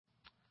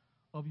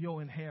of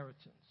your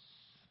inheritance.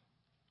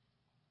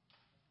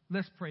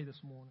 Let's pray this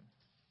morning.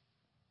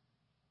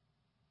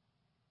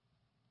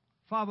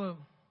 Father,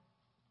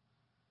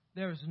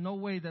 there is no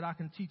way that I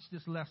can teach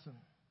this lesson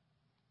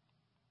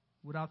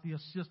without the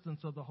assistance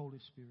of the Holy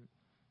Spirit.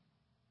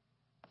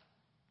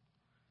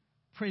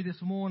 Pray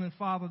this morning,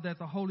 Father, that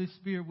the Holy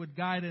Spirit would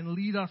guide and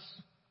lead us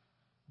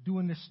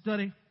during this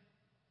study.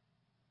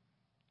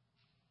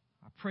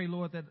 I pray,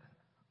 Lord, that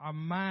our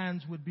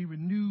minds would be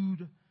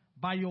renewed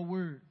by your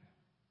word.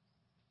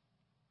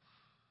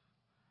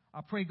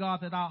 I pray,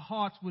 God, that our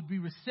hearts would be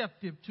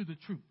receptive to the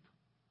truth.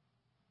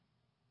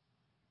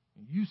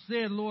 You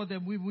said, Lord,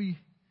 that when we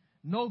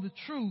know the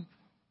truth,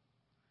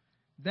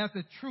 that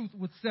the truth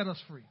would set us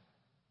free.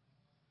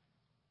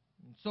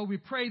 And so we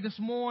pray this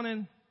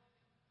morning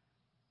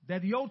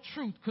that your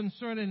truth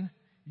concerning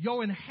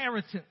your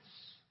inheritance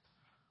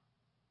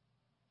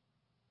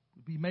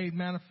would be made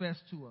manifest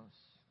to us.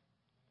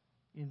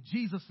 In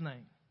Jesus'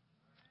 name,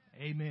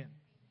 amen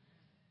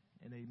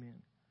and amen.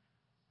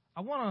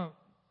 I want to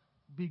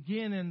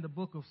begin in the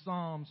book of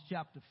Psalms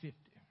chapter 50.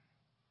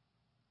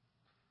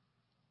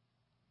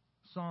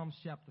 Psalms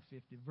chapter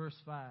 50, verse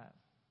 5.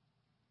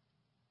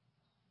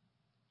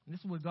 And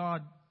this is what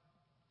God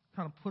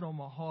kind of put on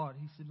my heart.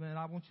 He said, man,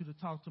 I want you to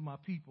talk to my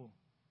people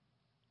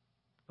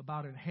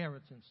about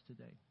inheritance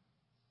today.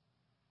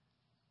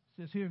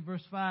 It says here in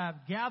verse 5,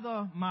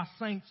 gather my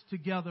saints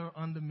together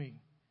unto me.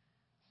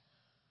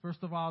 First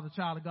of all, the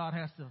child of God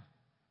has to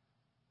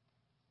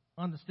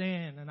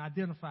understand and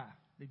identify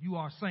that you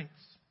are saints.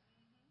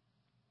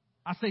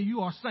 I say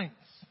you are saints.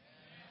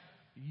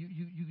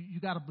 You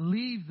got to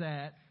believe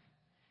that.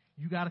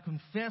 You got to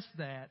confess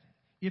that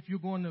if you're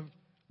going to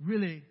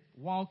really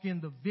walk in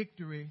the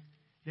victory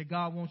that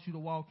God wants you to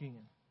walk in.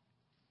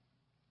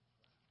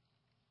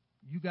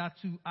 You got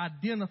to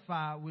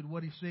identify with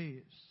what he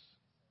says.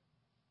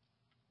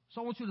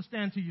 So I want you to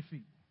stand to your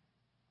feet.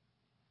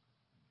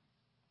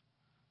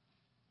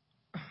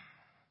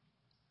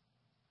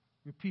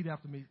 Repeat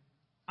after me.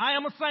 I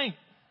am a saint.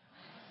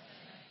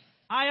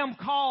 I am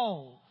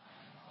called.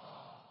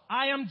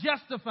 I am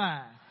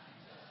justified.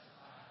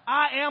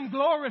 I am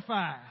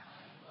glorified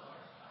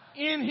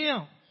in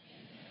him.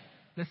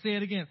 Let's say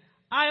it again.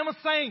 I am a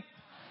saint.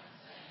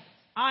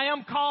 I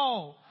am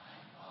called.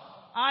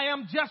 I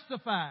am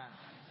justified.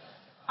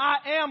 I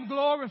am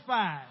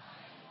glorified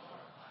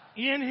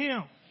in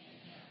him.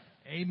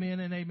 Amen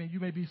and amen. You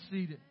may be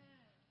seated.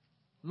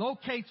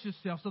 Locate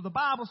yourself. So the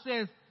Bible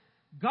says,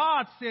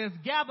 God says,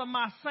 gather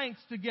my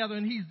saints together,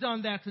 and he's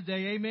done that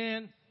today.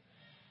 Amen.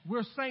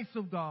 We're saints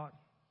of God.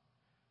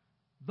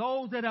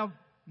 Those that have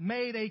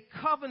made a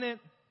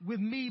covenant with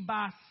me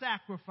by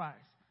sacrifice.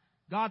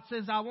 God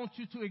says, I want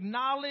you to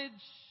acknowledge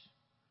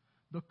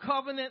the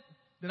covenant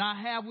that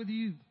I have with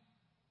you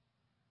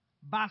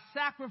by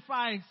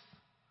sacrifice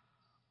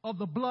of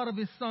the blood of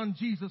his son,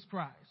 Jesus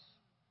Christ.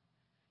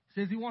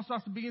 He says he wants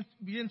us to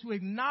begin to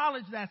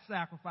acknowledge that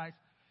sacrifice,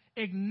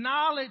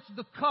 acknowledge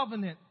the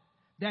covenant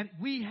that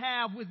we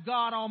have with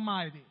God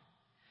Almighty.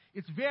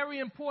 It's very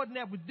important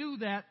that we do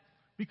that,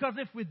 because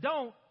if we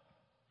don't,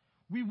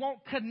 we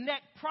won't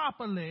connect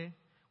properly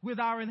with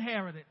our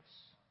inheritance.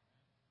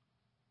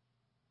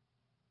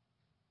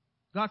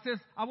 God says,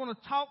 I want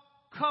to talk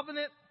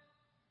covenant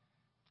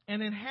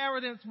and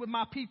inheritance with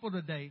my people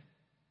today,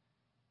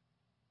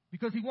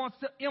 because he wants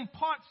to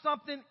impart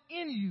something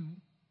in you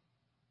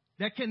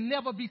that can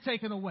never be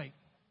taken away.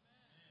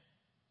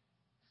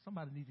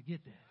 Somebody needs to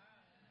get that.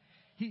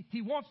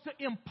 He wants to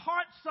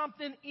impart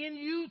something in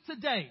you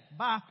today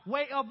by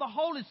way of the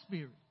Holy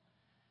Spirit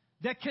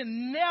that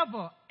can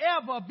never,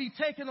 ever be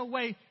taken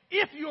away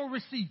if you'll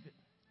receive it.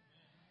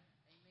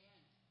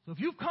 So if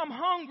you've come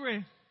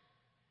hungry,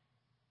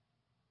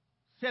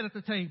 sit at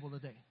the table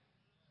today.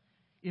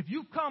 If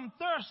you've come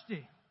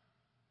thirsty,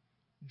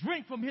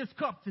 drink from his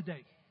cup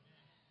today.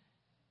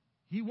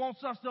 He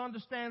wants us to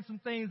understand some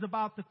things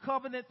about the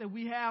covenant that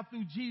we have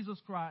through Jesus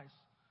Christ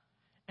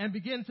and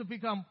begin to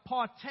become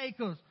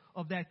partakers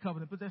of that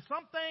covenant. But there's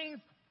some things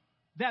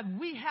that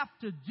we have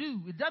to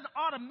do. It doesn't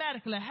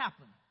automatically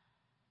happen.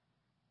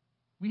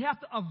 We have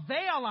to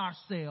avail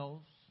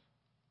ourselves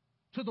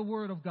to the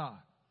Word of God.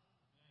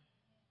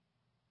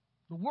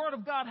 The Word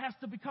of God has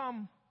to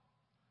become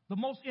the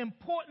most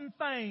important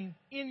thing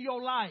in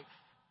your life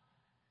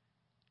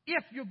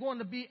if you're going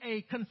to be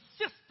a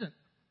consistent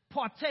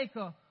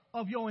partaker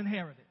of your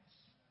inheritance.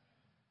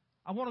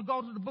 I want to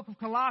go to the book of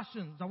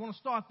Colossians. I want to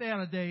start there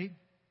today.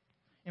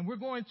 And we're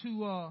going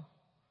to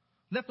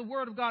let the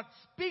Word of God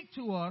speak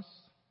to us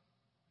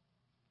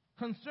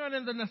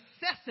concerning the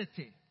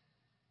necessity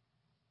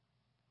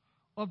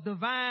of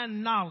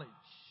divine knowledge.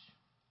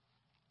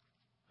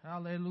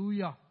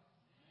 Hallelujah.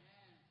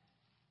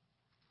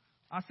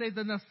 I say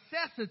the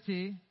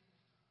necessity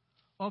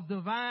of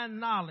divine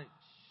knowledge.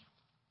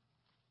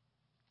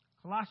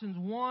 Colossians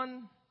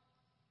 1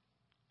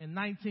 and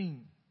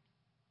 19.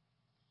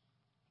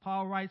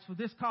 Paul writes, for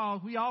this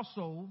cause we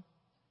also,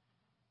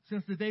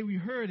 since the day we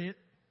heard it,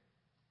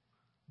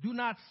 do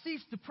not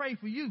cease to pray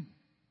for you.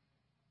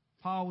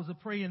 Paul was a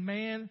praying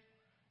man,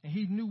 And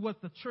he knew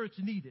what the church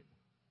needed.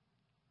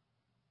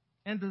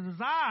 And the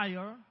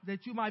desire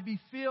that you might be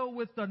filled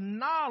with the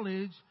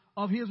knowledge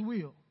of his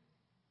will.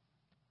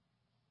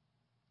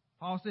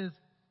 Paul says,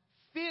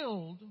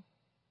 filled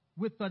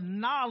with the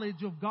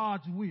knowledge of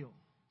God's will.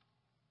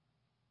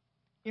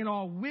 In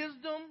all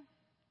wisdom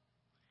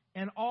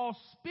and all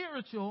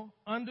spiritual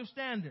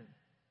understanding.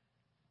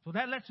 So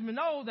that lets me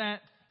know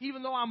that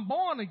even though I'm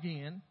born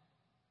again,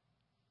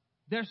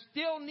 there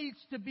still needs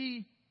to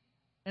be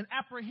an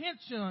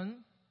apprehension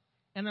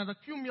and an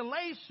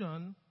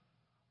accumulation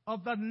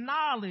of the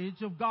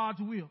knowledge of God's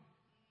will.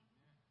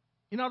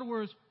 In other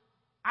words,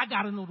 I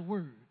got to know the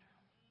word.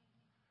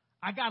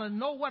 I got to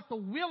know what the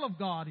will of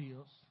God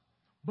is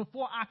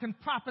before I can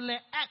properly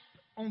act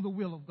on the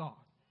will of God.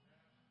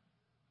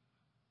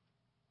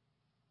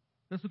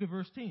 Let's look at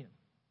verse 10.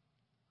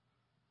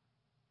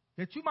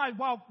 That you might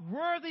walk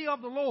worthy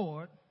of the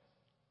Lord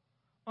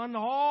unto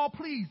all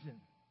pleasing,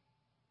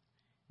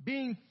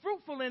 being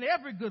fruitful in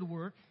every good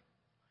work,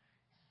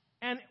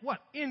 and what?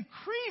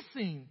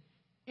 Increasing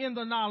in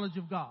the knowledge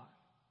of God.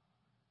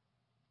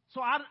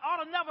 So I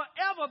ought to never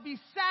ever be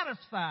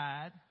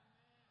satisfied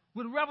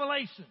with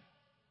revelation.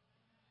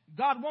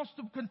 God wants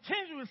to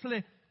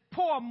continuously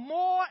pour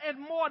more and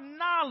more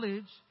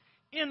knowledge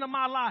into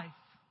my life.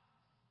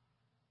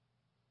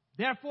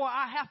 Therefore,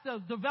 I have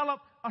to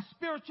develop a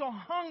spiritual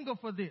hunger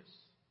for this.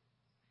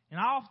 And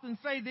I often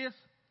say this,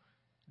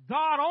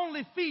 God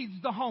only feeds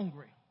the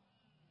hungry.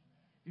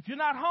 If you're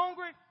not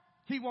hungry,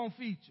 he won't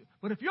feed you.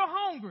 But if you're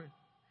hungry,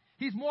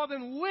 he's more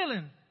than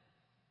willing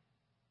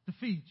to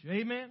feed you.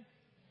 Amen?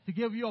 To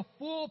give you a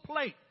full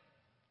plate.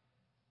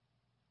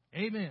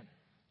 Amen.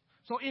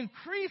 So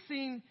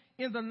increasing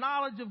in the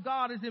knowledge of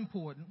God is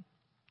important.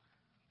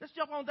 Let's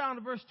jump on down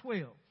to verse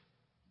 12.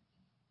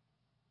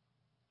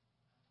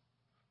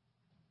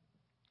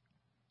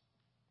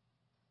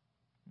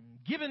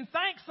 Giving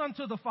thanks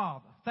unto the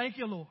Father. Thank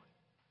you, Lord.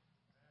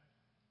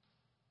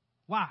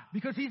 Why?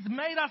 Because he's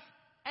made us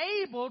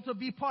able to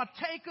be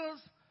partakers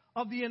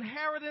of the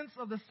inheritance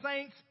of the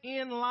saints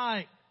in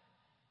light.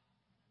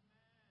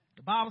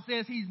 The Bible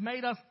says he's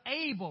made us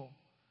able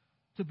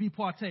to be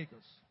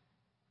partakers.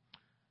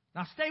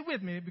 Now stay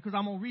with me because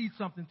I'm going to read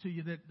something to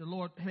you that the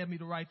Lord had me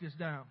to write this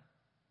down.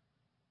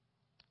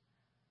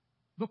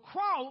 The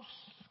cross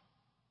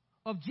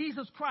of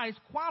Jesus Christ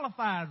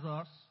qualifies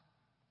us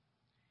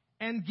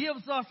and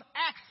gives us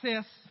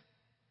access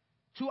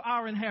to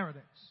our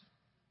inheritance.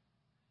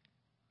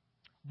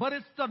 But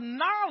it's the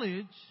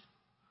knowledge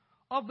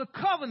of the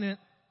covenant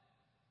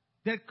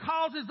that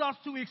causes us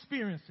to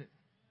experience it.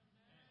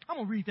 I'm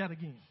going to read that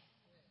again.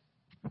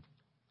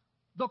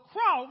 The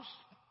cross,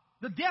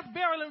 the death,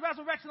 burial, and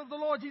resurrection of the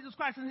Lord Jesus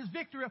Christ and his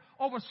victory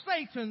over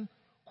Satan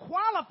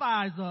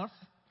qualifies us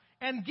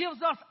and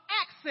gives us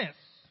access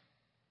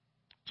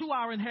to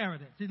our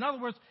inheritance. In other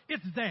words,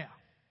 it's there.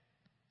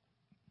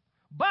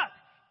 But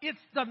it's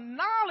the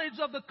knowledge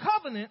of the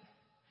covenant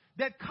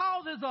that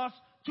causes us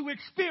to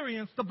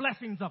experience the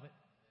blessings of it.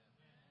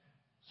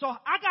 So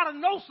I got to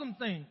know some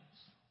things.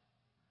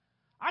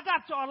 I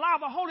got to allow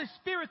the Holy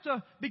Spirit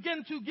to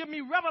begin to give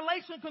me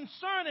revelation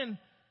concerning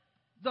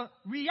the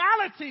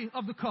reality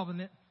of the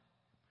covenant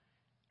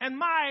and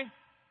my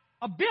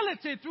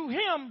ability through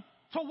him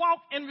to walk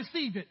and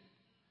receive it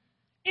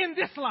in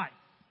this life.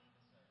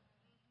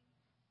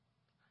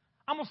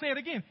 I'm going to say it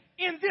again.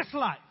 In this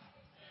life.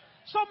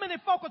 So many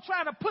folk are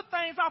trying to put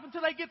things off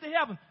until they get to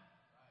heaven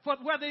for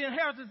where the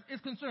inheritance is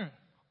concerned.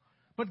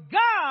 But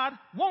God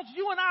wants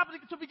you and I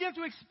to begin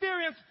to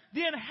experience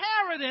the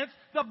inheritance,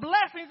 the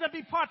blessings, and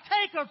be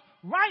partakers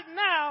right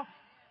now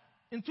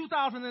in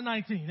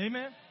 2019.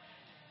 Amen?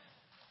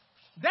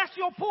 That's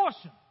your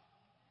portion.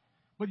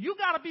 But you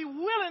got to be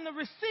willing to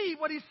receive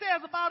what he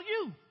says about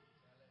you.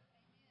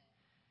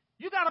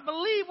 You got to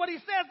believe what he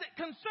says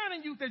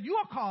concerning you, that you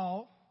are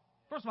called.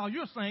 First of all,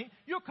 you're a saint,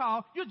 you're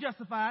called, you're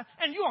justified,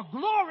 and you are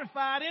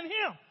glorified in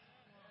him.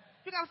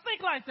 You got to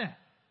think like that.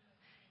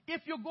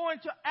 If you're going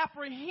to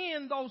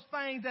apprehend those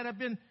things that have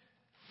been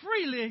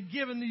freely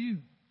given to you.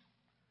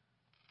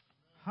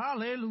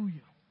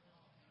 Hallelujah.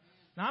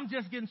 Now, I'm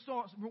just getting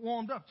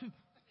warmed up, too.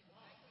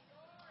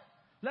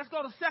 Let's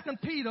go to 2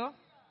 Peter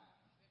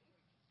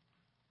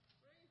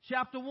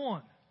chapter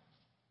 1.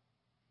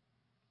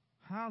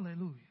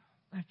 Hallelujah.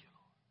 Thank you,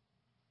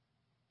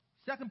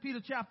 Lord. 2 Peter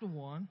chapter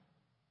 1.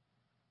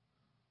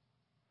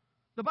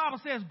 The Bible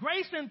says,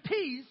 grace and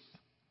peace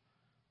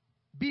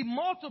be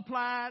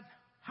multiplied,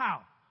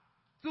 how?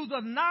 Through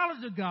the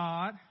knowledge of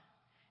God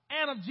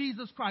and of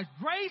Jesus Christ.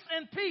 Grace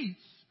and peace.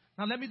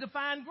 Now let me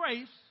define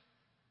grace.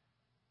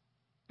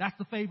 That's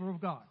the favor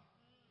of God.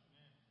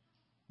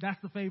 That's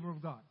the favor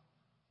of God.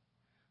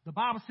 The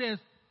Bible says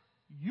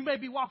you may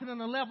be walking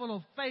in a level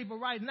of favor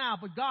right now,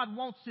 but God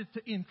wants it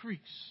to increase.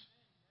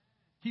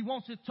 He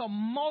wants it to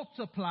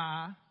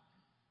multiply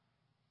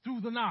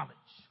through the knowledge.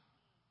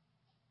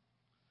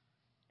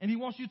 And he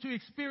wants you to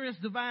experience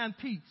divine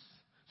peace.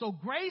 So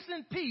grace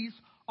and peace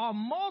are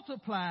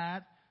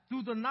multiplied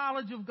through the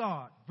knowledge of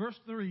God. Verse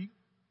 3.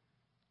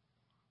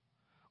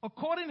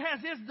 According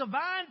as his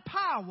divine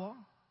power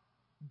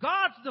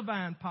God's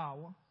divine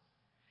power,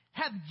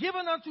 hath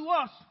given unto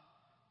us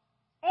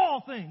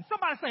all things.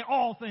 Somebody say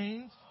all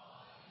things.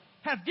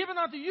 Has given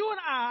unto you and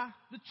I,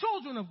 the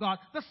children of God,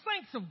 the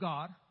saints of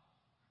God,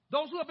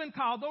 those who have been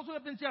called, those who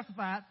have been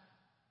justified,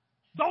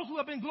 those who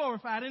have been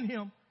glorified in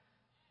him.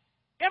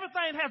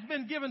 Everything has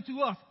been given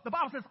to us. The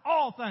Bible says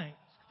all things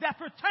that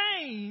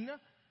pertain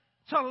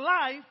to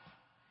life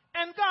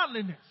and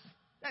godliness.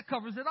 That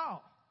covers it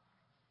all.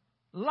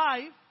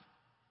 Life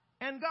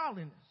and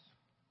godliness.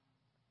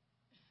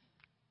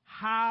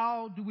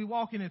 How do we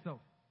walk in it, though?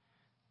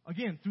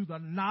 Again, through the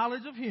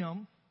knowledge of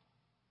him.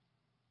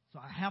 So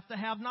I have to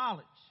have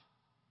knowledge.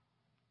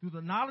 Through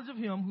the knowledge of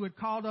him who had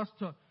called us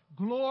to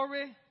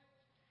glory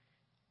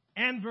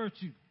and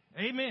virtue.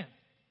 Amen.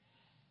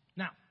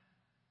 Now,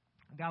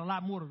 I got a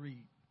lot more to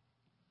read.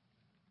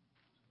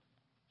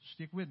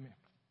 Stick with me.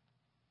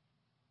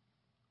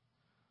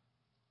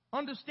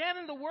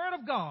 Understanding the Word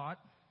of God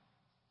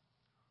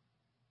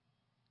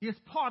is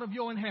part of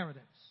your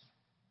inheritance.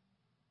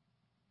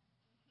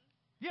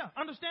 Yeah,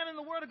 understanding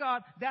the Word of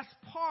God, that's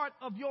part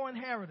of your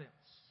inheritance.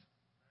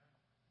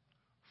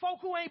 Folk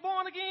who ain't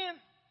born again,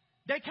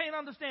 they can't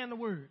understand the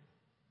Word.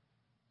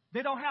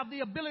 They don't have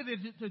the ability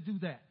to do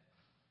that.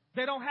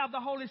 They don't have the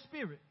Holy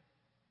Spirit.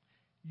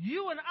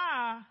 You and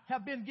I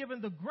have been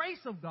given the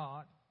grace of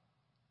God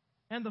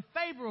and the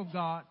favor of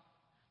God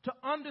to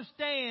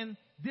understand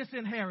this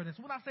inheritance.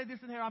 When I say this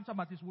inheritance, I'm talking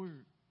about this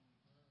word.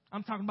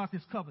 I'm talking about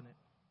this covenant.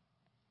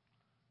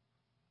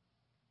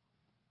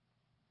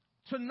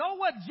 To know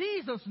what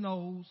Jesus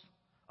knows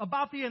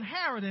about the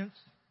inheritance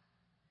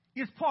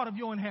is part of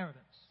your inheritance.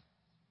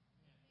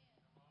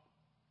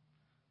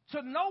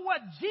 To know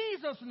what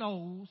Jesus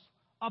knows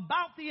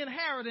about the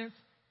inheritance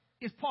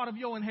is part of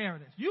your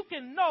inheritance. You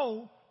can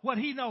know what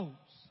he knows.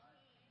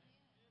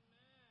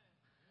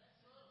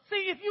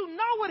 See, if you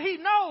know what he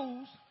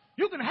knows,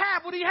 you can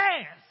have what he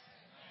has.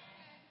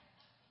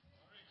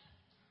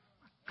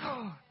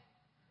 God.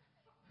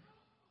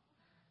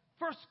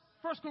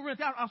 First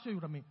Corinthians, I'll show you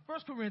what I mean. 1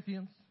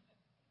 Corinthians.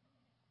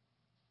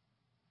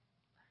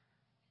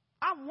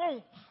 I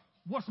want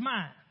what's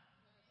mine.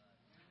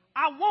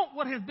 I want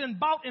what has been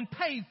bought and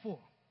paid for.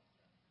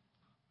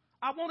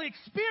 I want to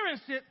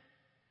experience it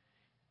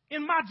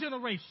in my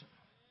generation.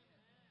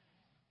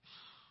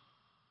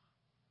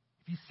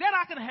 If he said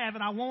I can have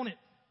it, I want it.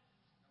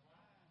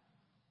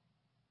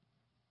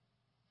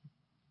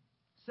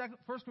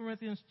 1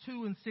 Corinthians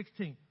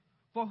 2:16.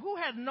 For who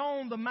had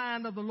known the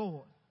mind of the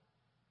Lord,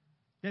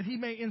 that he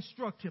may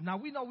instruct him? Now,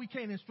 we know we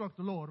can't instruct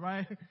the Lord,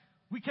 right?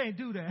 We can't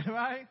do that,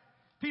 right?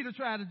 Peter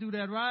tried to do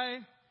that,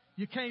 right?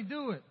 You can't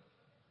do it.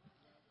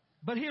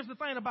 But here's the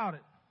thing about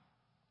it.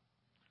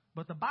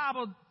 But the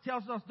Bible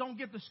tells us don't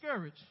get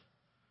discouraged.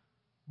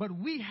 But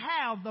we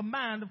have the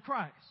mind of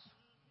Christ.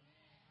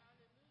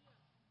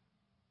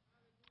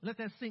 Let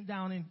that sink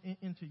down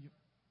into you.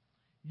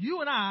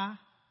 You and I,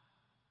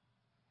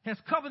 as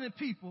covenant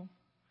people,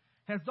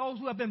 as those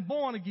who have been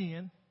born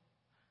again,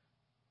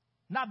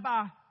 not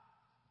by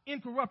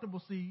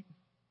incorruptible seed,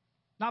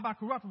 not by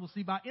corruptible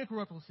seed, by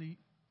incorruptible seed,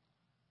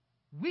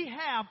 we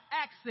have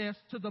access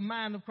to the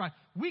mind of Christ.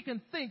 We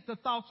can think the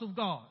thoughts of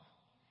God.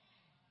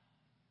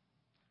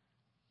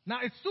 Now,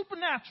 it's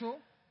supernatural,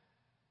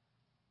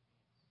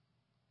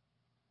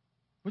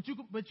 but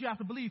you have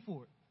to believe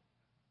for it.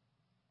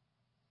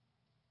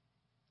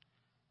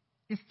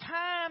 It's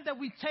time that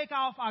we take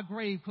off our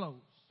grave clothes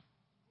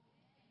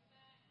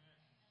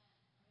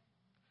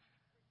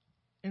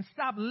and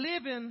stop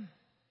living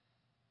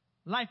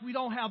like we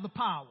don't have the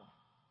power.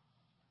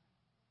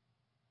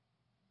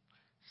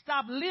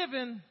 Stop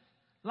living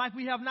like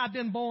we have not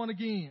been born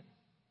again.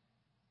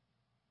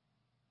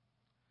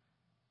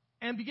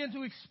 And begin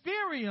to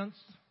experience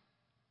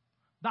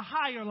the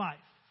higher life.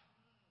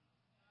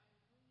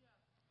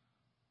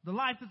 The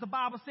life that the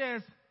Bible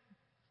says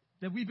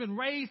that we've been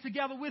raised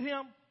together with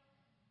him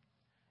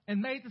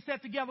and made to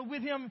sit together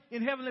with him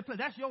in heavenly places.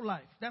 That's your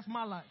life. That's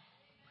my life.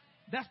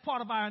 That's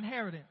part of our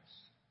inheritance.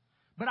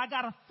 But I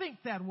got to think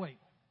that way.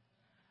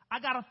 I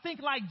got to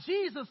think like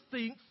Jesus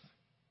thinks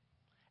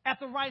at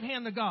the right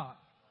hand of God.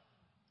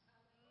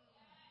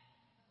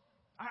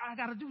 I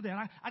got to do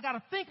that. I got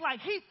to think like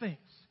he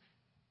thinks.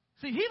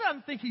 See, he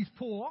doesn't think he's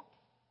poor.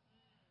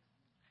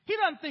 He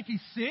doesn't think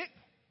he's sick.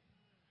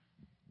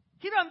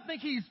 He doesn't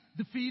think he's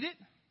defeated.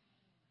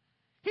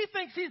 He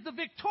thinks he's the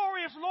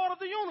victorious Lord of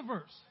the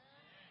universe.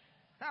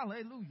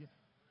 Hallelujah.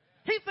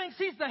 He thinks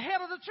he's the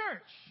head of the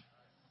church.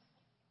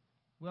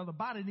 Well, the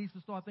body needs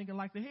to start thinking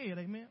like the head.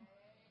 Amen.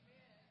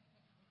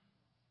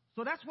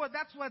 So that's what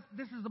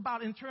this is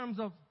about in terms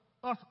of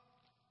us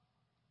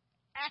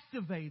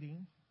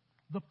activating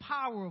the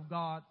power of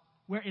God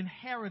where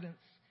inheritance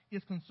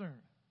is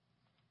concerned.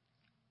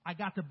 I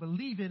got to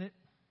believe in it,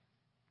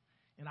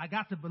 and I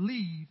got to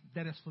believe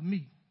that it's for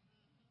me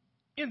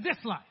in this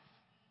life.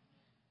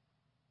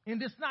 In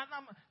this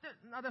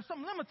now there's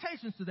some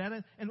limitations to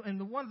that, and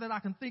the one that I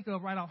can think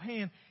of right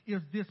offhand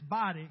is this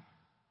body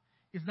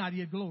is not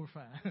yet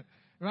glorified,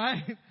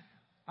 right?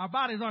 Our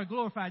bodies aren't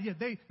glorified yet.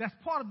 That's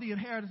part of the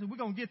inheritance, and we're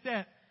going to get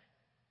that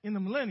in the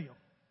millennial,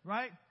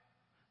 right?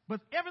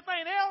 But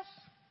everything else,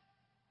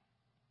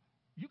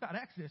 you got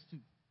access to.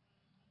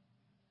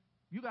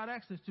 You got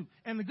access to.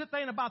 And the good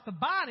thing about the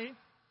body,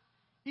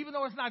 even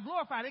though it's not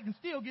glorified, it can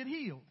still get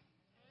healed.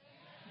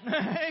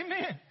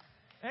 Amen.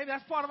 Hey,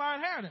 that's part of our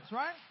inheritance,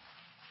 right?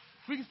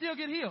 We can still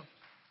get healed.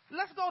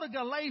 Let's go to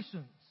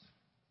Galatians.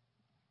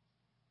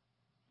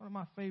 One of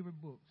my favorite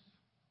books.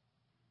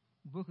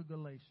 Book of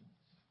Galatians.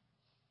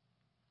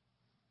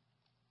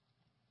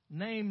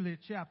 Namely,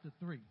 chapter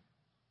 3.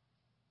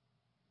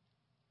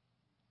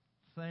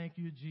 Thank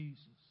you, Jesus.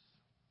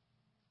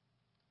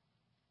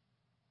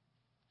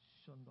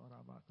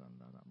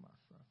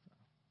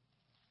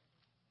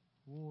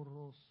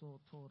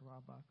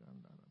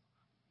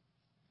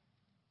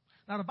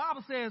 Now the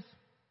Bible says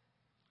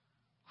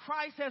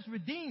Christ has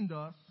redeemed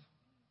us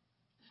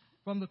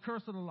from the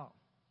curse of the law,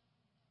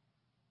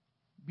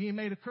 being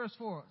made a curse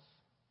for us.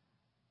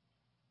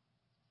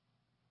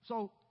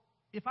 So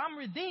if I'm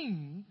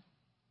redeemed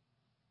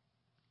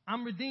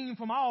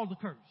from all the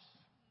curse,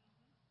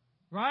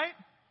 right?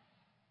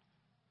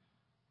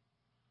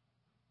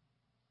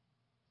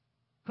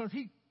 Because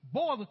he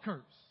bore the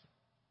curse.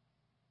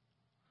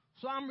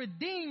 So I'm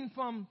redeemed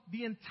from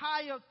the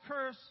entire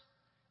curse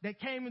that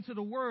came into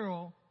the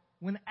world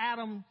when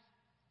Adam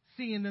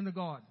sinned in the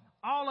garden.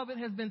 All of it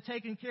has been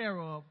taken care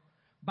of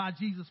by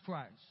Jesus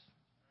Christ.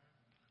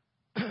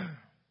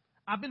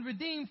 I've been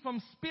redeemed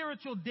from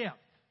spiritual death,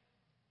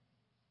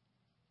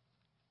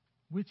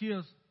 which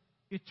is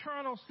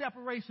eternal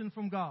separation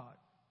from God.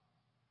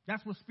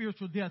 That's what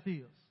spiritual death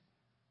is.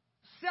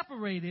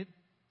 Separated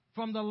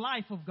from the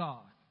life of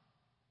God.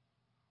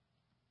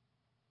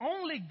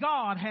 Only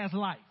God has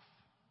life.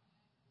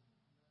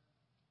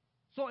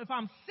 So if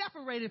I'm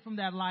separated from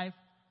that life,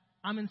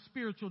 I'm in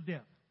spiritual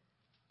death.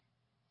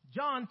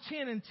 John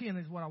 10:10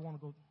 is what I want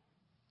to go.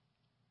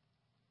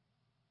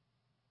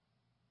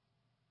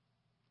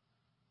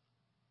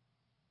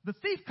 The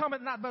thief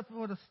cometh not but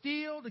for to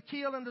steal, to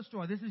kill, and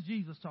destroy. This is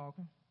Jesus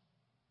talking.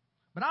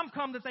 But I'm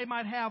come that they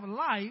might have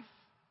life,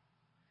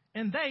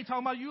 and they,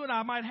 talking about you and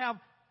I, might have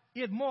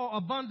it more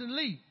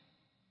abundantly.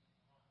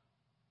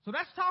 So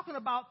that's talking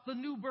about the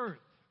new birth.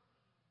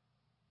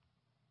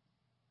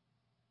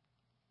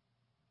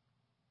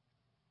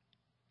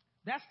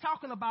 That's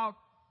talking about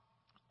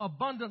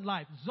abundant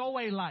life,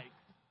 Zoe life,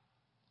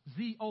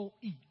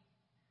 Z-O-E,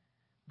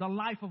 the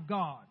life of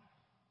God,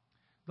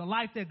 the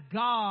life that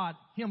God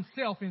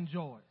himself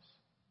enjoys.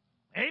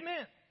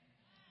 Amen.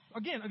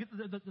 Again,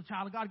 the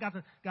child of God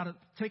got to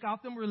take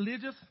out them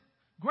religious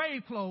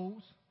grave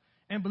clothes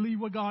and believe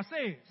what God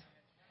says.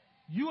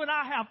 You and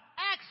I have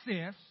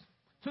access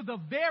to the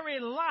very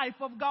life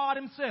of God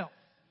himself.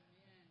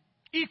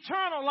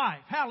 Eternal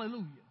life.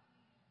 Hallelujah.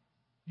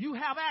 You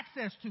have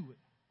access to it.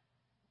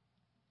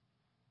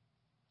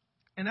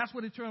 And that's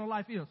what eternal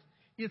life is.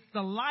 It's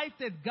the life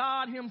that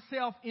God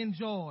himself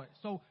enjoys.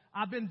 So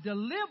I've been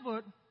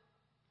delivered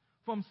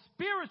from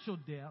spiritual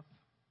death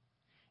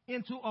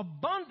into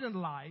abundant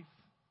life,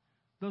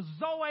 the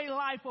Zoe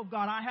life of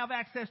God. I have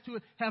access to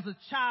it as a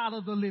child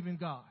of the living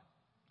God.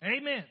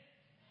 Amen.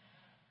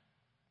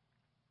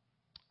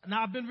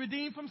 Now I've been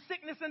redeemed from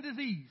sickness and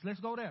disease. Let's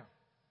go there.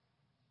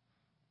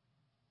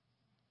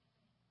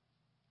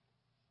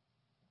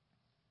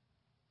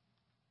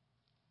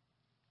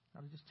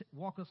 I'll just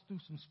walk us through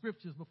some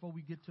scriptures before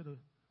we get to the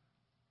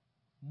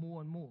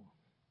more and more.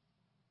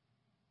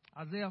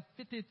 Isaiah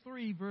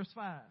 53 verse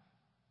 5.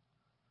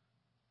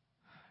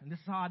 And this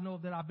is how I know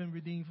that I've been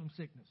redeemed from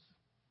sickness.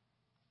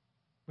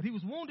 But he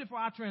was wounded for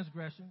our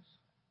transgressions.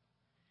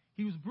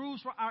 He was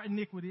bruised for our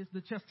iniquities.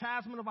 The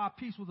chastisement of our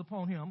peace was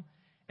upon him.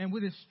 And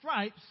with his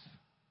stripes,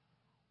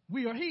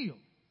 we are healed.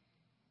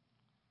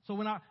 So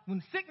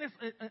when sickness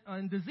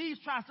and disease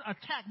tries to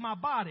attack my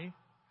body,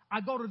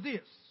 I go to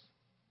this.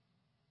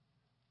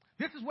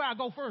 This is where I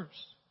go first.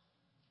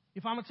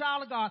 If I'm a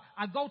child of God,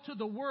 I go to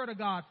the Word of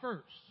God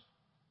first.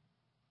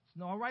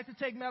 It's all right to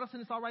take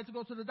medicine. It's all right to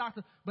go to the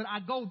doctor. But I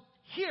go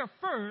here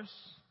first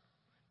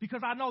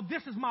because I know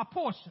this is my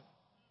portion.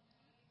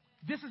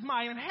 This is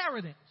my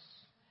inheritance.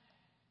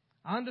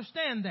 I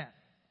understand that.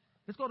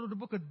 Let's go to the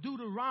book of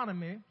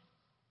Deuteronomy,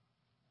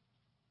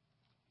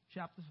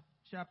 chapter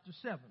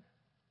 7.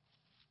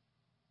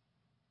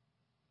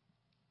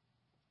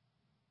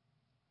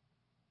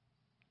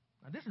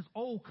 Now, this is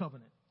old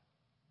covenant.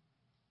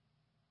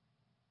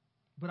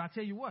 But I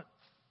tell you what,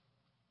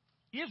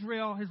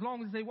 Israel, as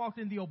long as they walked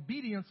in the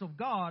obedience of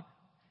God,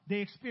 they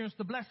experienced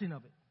the blessing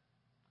of it.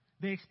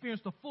 They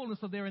experienced the fullness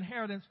of their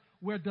inheritance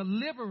where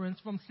deliverance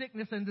from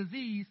sickness and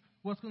disease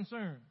was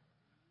concerned.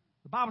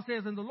 The Bible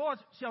says, and the Lord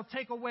shall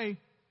take away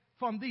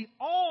from thee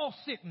all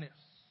sickness.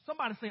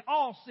 Somebody say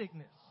all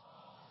sickness.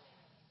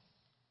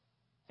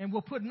 And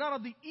will put none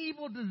of the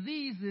evil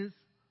diseases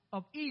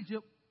of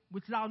Egypt,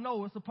 which thou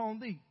knowest, upon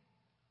thee,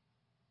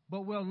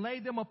 but will lay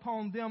them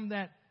upon them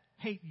that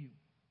hate you.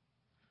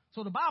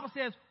 So the Bible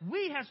says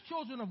we as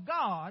children of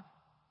God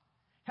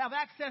have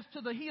access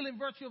to the healing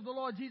virtue of the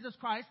Lord Jesus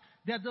Christ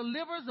that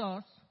delivers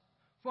us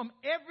from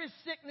every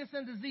sickness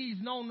and disease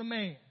known to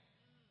man.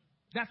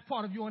 That's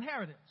part of your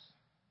inheritance.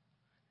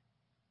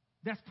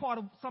 That's part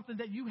of something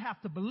that you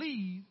have to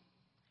believe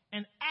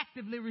and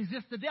actively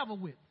resist the devil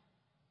with.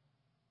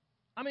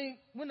 I mean,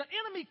 when the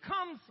enemy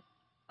comes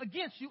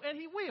against you, and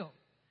he will,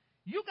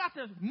 you got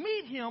to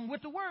meet him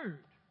with the word.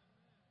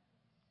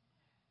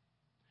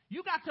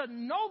 You got to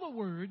know the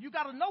word. You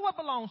got to know what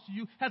belongs to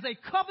you, has a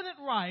covenant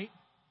right,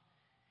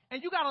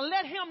 and you got to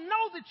let him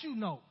know that you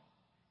know.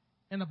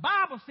 And the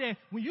Bible said,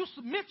 when you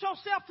submit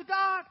yourself to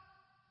God,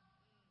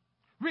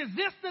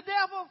 resist the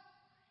devil,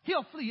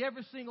 he'll flee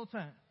every single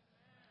time.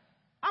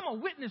 I'm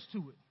a witness to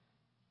it.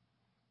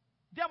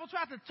 Devil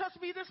tried to touch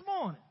me this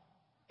morning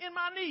in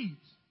my knees.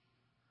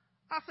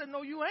 I said,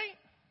 no, you ain't.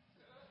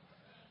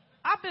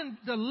 I've been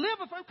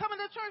delivered from coming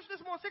to church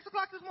this morning, 6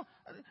 o'clock this morning.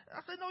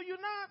 I said, no,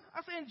 you're not. I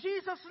said, in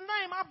Jesus'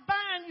 name, I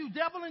bind you,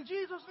 devil, in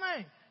Jesus'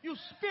 name. You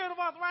spirit of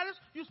arthritis,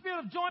 you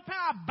spirit of joint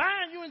pain, I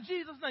bind you in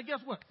Jesus' name.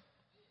 Guess what?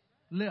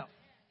 Left.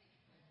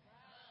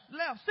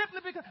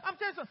 Simply because, I'm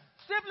telling you,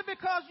 simply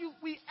because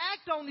we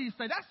act on these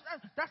things.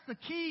 That's the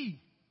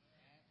key.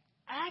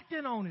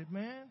 Acting on it,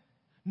 man.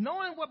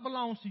 Knowing what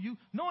belongs to you,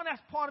 knowing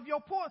that's part of your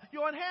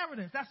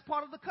inheritance. That's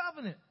part of the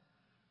covenant.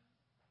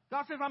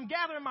 God says, I'm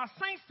gathering my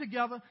saints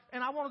together,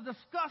 and I want to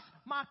discuss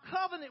my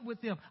covenant with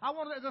them. I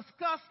want to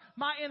discuss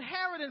my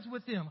inheritance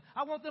with them.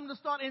 I want them to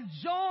start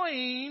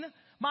enjoying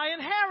my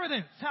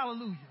inheritance.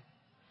 Hallelujah.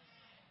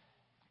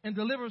 And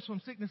deliverance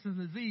from sickness and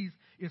disease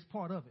is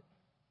part of it.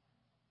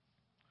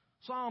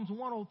 Psalms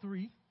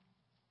 103.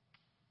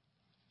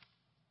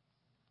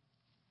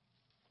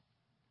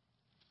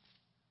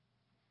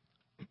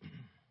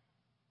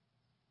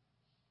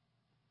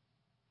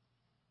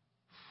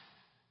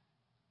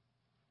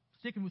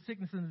 Sticking with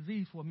sickness and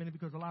disease for a minute,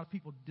 because a lot of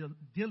people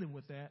dealing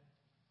with that,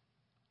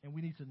 and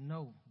we need to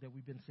know that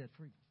we've been set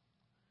free.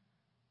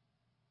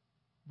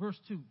 Verse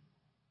 2.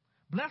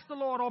 Bless the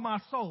Lord, O my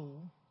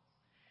soul,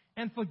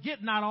 and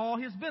forget not all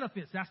his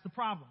benefits. That's the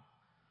problem.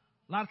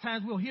 A lot of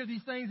times we'll hear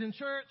these things in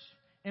church,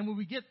 and when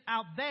we get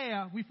out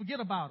there, we forget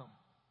about them.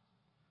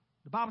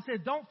 The Bible says,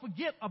 don't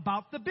forget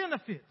about the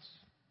benefits.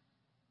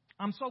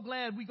 I'm so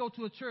glad we go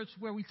to a church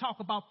where we talk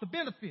about the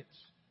benefits.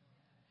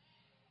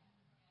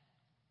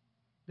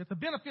 That the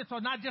benefits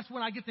are not just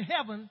when I get to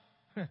heaven,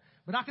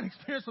 but I can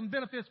experience some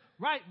benefits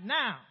right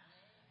now.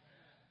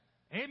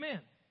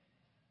 Amen.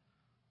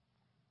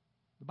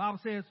 The Bible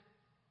says,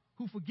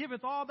 who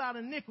forgiveth all thy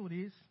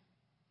iniquities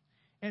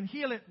and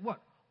healeth what?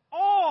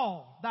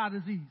 All thy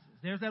diseases.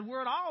 There's that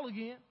word all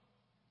again.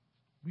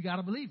 We got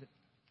to believe it.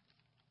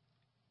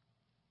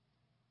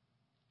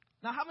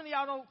 Now, how many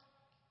of y'all know,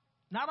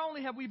 not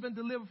only have we been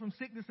delivered from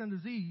sickness and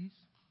disease,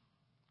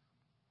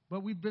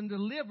 but we've been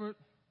delivered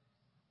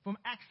from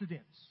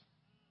accidents.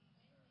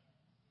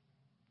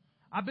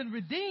 I've been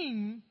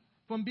redeemed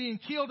from being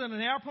killed in an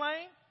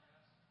airplane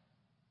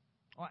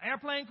or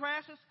airplane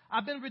crashes.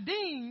 I've been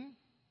redeemed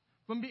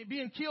from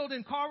being killed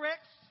in car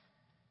wrecks,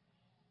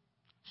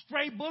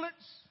 stray bullets,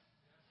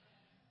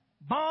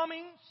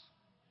 bombings,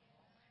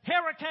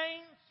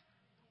 hurricanes.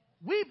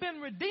 We've been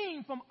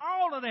redeemed from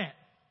all of that.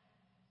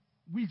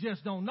 We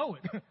just don't know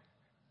it.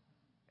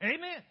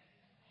 Amen.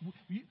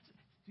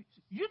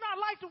 You're not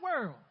like the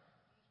world.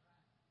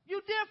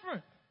 You're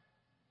different.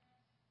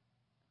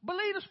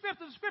 Believe the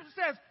Scripture. The Scripture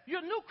says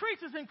you're new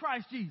creatures in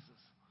Christ Jesus.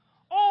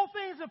 All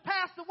things have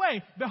passed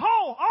away.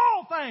 Behold,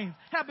 all things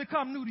have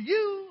become new to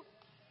you.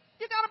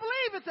 You got to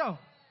believe it, though.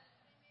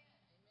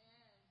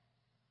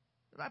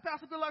 Like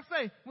Pastor Goodluck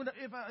say,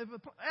 if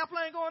an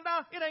airplane going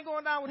down, it ain't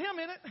going down with him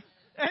in it.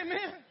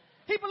 Amen.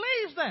 He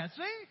believes that,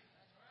 see?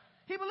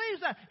 He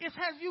believes that.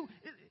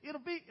 It'll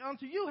be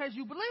unto you as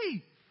you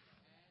believe.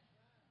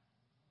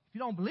 If you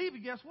don't believe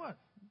it, guess what?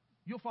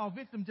 You'll fall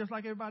victim just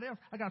like everybody else.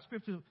 I got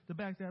scripture to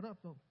back that up,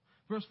 though.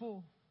 Verse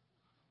 4.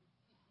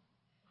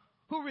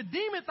 Who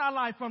redeemeth thy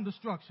life from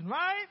destruction,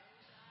 right?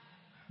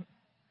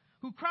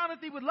 Who crowneth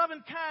thee with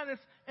loving kindness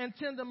and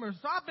tender mercy.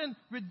 So I've been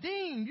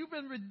redeemed. You've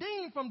been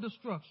redeemed from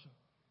destruction.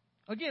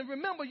 Again,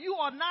 remember, you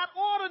are not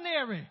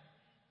ordinary.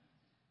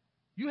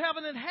 You have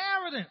an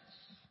inheritance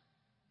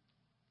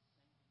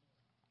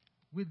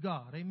with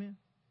God. Amen.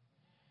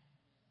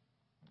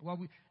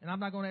 And I'm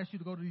not going to ask you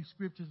to go to these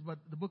scriptures, but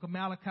the book of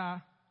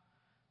Malachi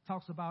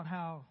talks about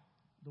how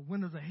the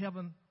windows of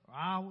heaven are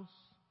ours,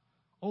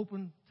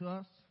 open to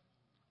us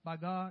by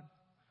God.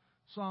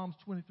 Psalms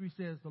 23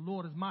 says, the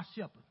Lord is my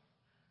shepherd.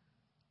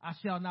 I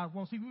shall not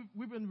want. See,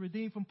 we've been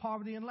redeemed from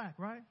poverty and lack,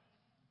 right?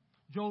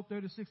 Job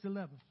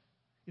 36:11.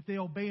 If they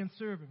obey and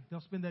serve him,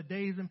 they'll spend their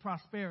days in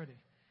prosperity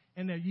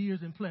and their years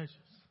in pleasures.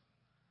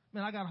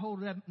 Man, I got a hold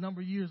of that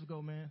number years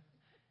ago, man.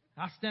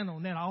 I stand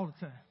on that all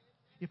the time.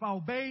 If I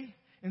obey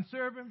and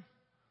serve him,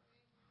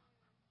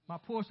 my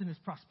portion is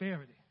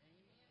prosperity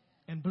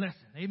and blessing.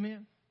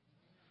 Amen.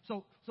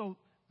 So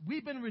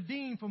we've been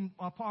redeemed from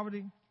our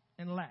poverty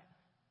and lack.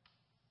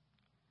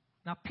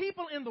 Now,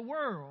 people in the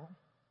world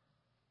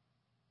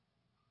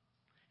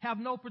have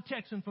no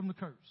protection from the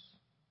curse.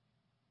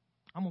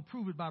 I'm going to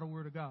prove it by the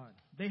word of God.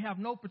 They have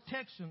no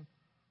protection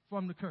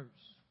from the curse.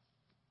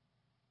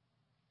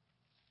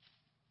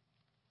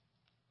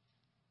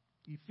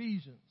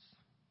 Ephesians.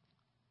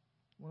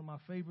 One of my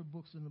favorite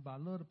books in the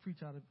Bible. I love to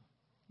preach out of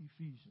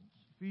Ephesians.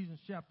 Ephesians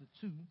chapter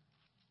 2,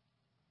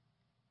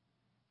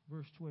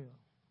 verse 12.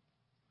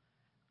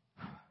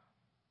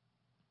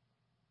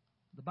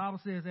 The Bible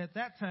says, at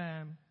that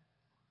time,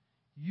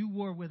 you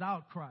were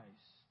without Christ.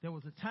 There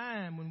was a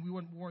time when we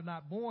were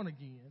not born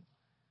again,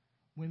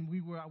 when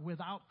we were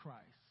without Christ.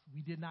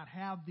 We did not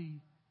have the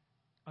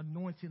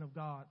anointing of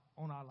God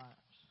on our lives.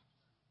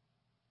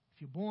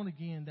 If you're born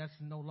again, that's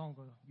no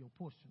longer your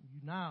portion. You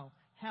now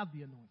have the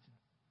anointing.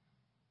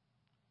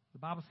 The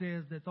Bible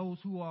says that those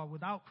who are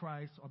without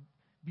Christ are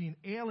being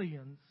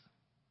aliens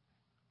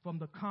from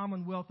the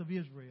commonwealth of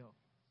Israel.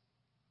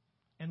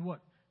 And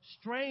what?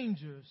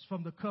 Strangers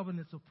from the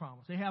covenants of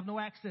promise. They have no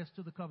access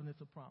to the covenants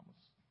of promise.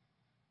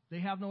 They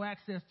have no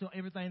access to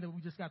everything that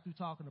we just got through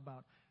talking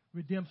about.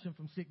 Redemption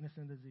from sickness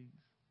and disease.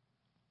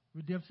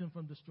 Redemption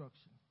from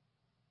destruction.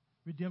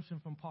 Redemption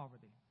from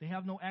poverty. They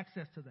have no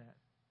access to that.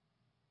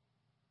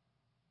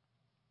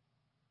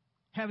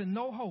 Having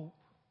no hope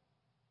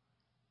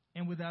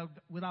and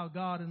without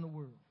God in the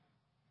world.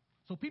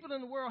 So people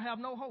in the world have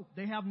no hope.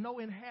 They have no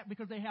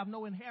because they have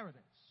no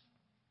inheritance.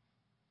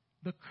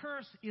 The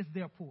curse is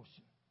their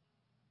portion.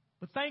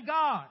 But thank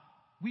God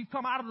we've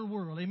come out of the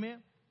world. Amen.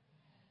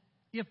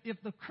 If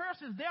the curse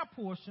is their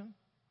portion,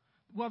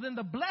 well, then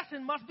the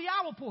blessing must be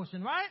our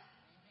portion, right?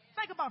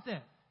 Think about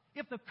that.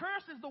 If the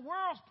curse is the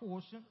world's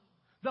portion,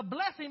 the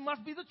blessing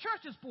must be the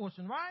church's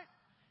portion, right?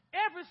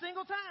 Every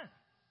single time.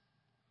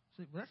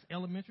 See, well, that's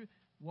elementary.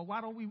 Well,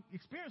 why don't we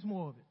experience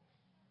more of it?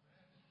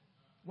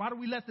 Why do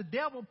we let the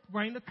devil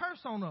bring the curse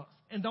on us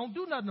and don't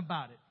do nothing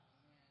about it?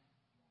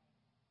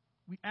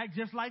 We act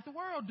just like the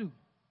world do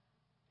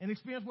and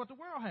experience what the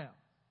world have.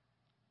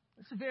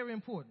 This is very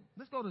important.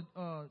 Let's go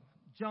to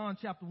John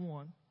chapter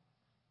 1.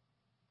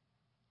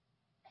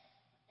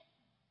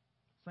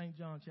 St.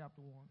 John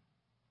chapter 1.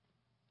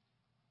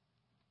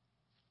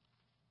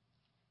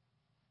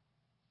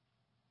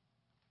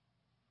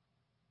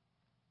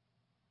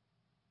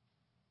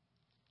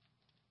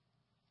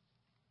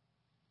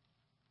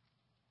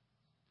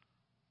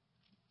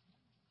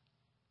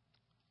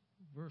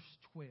 Verse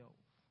 12.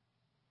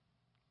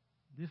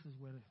 This is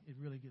where it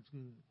really gets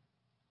good.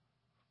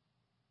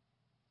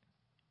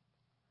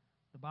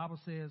 The Bible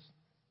says,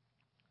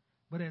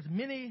 but as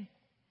many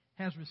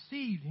has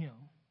received him,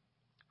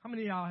 how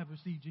many of y'all have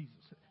received Jesus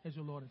as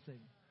your Lord and Savior?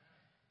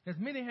 As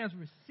many has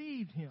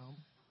received him,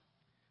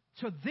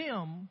 to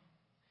them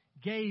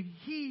gave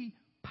he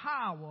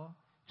power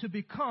to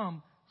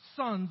become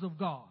sons of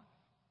God.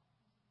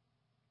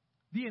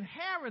 The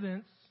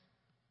inheritance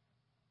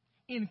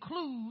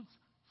includes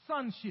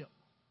sonship.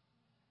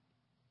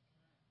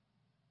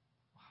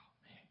 Wow,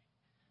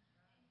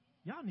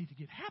 man. Y'all need to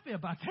get happy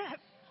about that.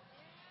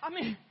 I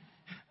mean,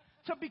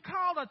 to be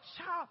called a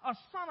child, a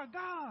son of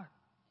God.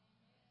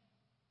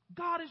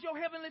 God is your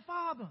heavenly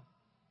Father.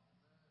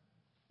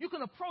 You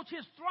can approach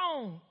his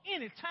throne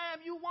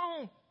anytime you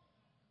want.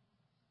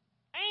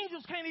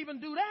 Angels can't even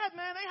do that,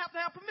 man. They have to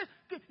have permission.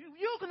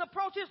 You can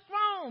approach his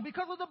throne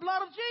because of the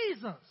blood of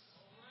Jesus.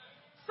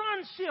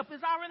 Sonship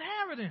is our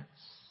inheritance.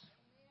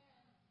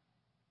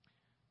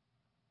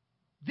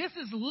 This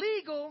is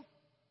legal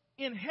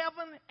in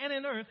heaven and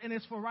in earth, and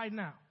it's for right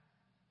now.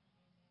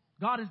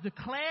 God has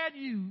declared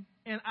you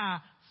and I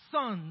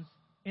sons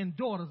and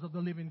daughters of the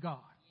living God.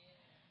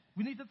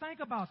 We need to think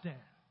about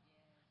that.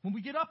 When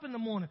we get up in the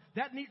morning,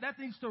 that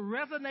needs to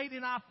resonate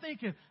in our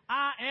thinking.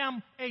 I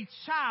am a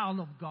child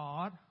of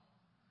God.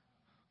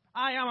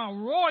 I am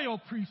a royal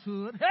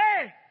priesthood.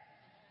 Hey!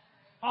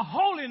 A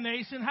holy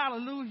nation.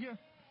 Hallelujah.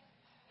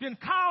 Been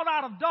called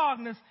out of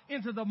darkness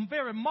into the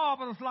very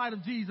marvelous light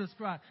of Jesus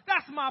Christ.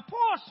 That's my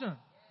portion.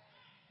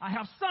 I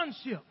have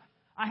sonship.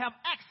 I have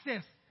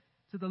access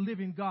to the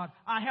living God.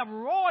 I have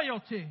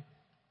royalty.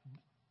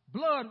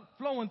 Blood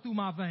flowing through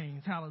my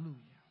veins. Hallelujah.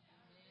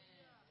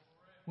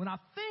 When I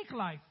think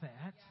like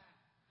that,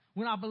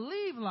 when I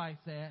believe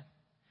like that,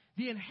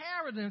 the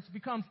inheritance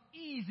becomes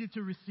easy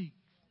to receive.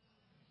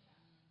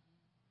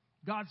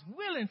 God's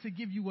willing to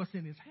give you what's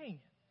in his hand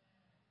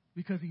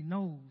because he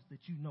knows that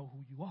you know who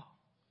you are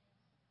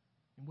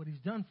and what he's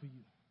done for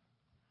you.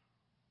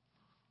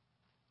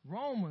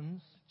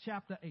 Romans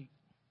chapter 8.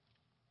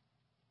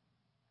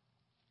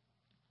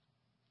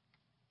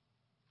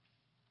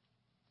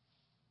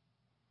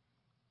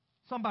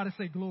 Somebody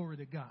say glory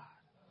to God.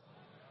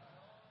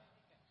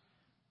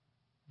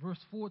 Verse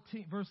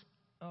 14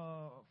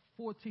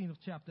 of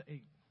chapter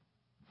 8.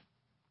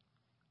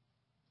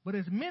 But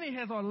as many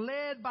as are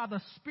led by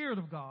the Spirit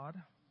of God,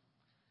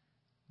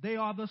 they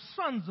are the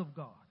sons of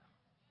God.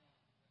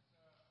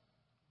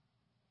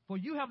 For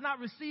you have not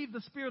received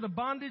the spirit of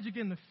bondage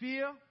again to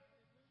fear,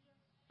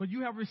 but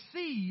you have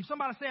received,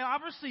 somebody say,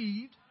 I've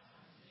received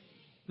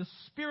the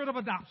spirit of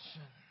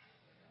adoption,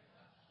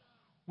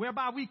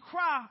 whereby we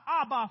cry,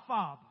 Abba,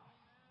 Father.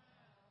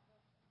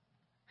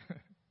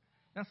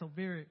 That's a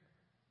very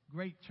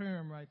great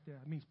term right there.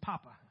 It means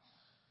papa.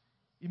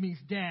 It means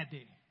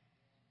daddy.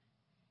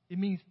 It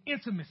means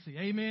intimacy.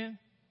 Amen.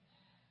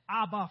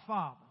 Abba,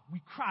 Father. We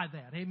cry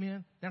that.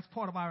 Amen. That's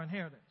part of our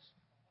inheritance.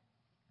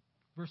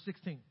 Verse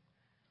 16.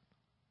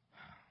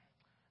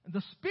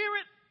 The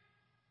Spirit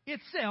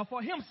itself,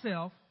 or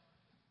himself,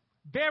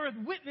 beareth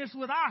witness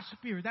with our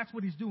spirit. That's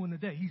what he's doing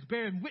today. He's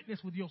bearing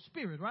witness with your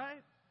spirit,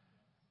 right?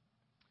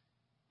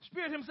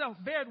 Spirit himself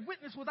beareth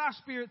witness with our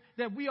spirit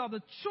that we are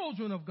the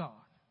children of God.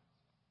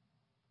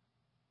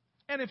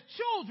 And if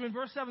children,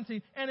 verse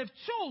 17, and if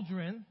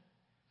children,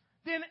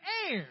 then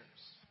heirs.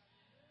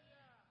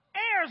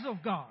 Heirs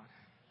of God.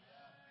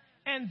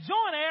 And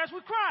joint heirs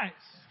with Christ.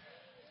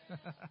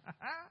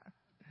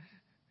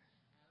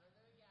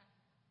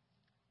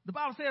 The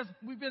Bible says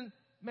we've been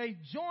made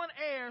joint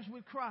heirs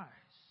with Christ.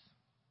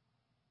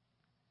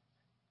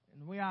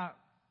 And the way I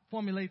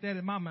formulate that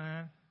in my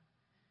mind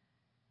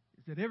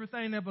is that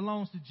everything that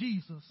belongs to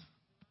Jesus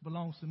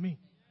belongs to me.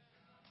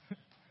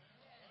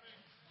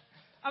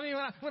 I mean,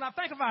 when I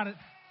think about it,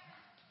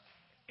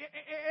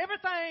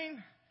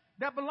 everything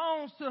that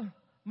belongs to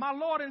my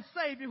Lord and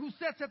Savior who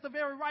sits at the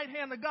very right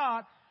hand of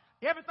God,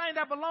 everything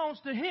that belongs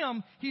to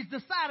him, he's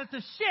decided to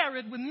share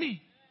it with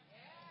me.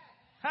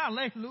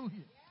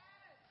 Hallelujah.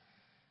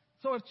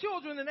 So if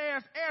children and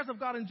heirs, heirs of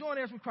God and joint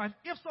heirs with Christ,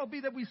 if so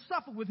be that we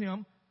suffer with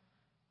him,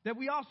 that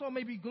we also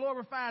may be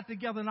glorified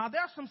together. Now,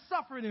 there's some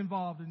suffering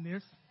involved in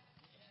this.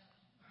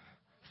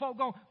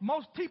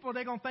 Most people,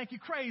 they're going to think you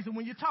crazy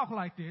when you talk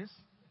like this,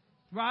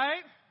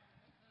 right?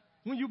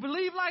 When you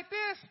believe like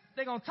this,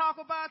 they're going to talk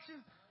about you.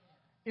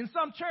 In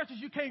some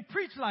churches, you can't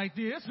preach like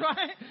this,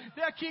 right?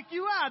 They'll kick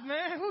you out,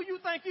 man. Who you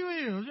think you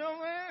is, you know,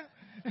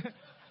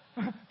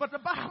 man? But the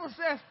Bible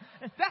says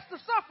that's the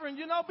suffering,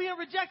 you know, being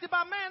rejected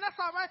by man. That's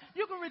all right.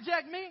 You can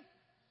reject me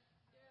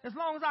as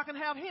long as I can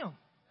have him.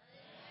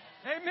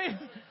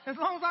 Amen. As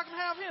long as I can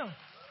have him.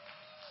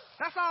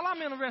 That's all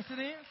I'm interested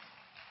in.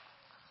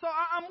 So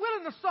I'm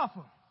willing to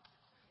suffer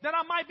that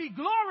I might be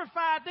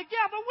glorified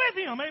together with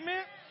him.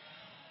 Amen.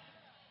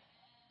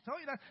 Told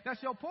you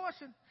that's your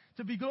portion,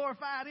 to be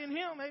glorified in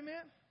him.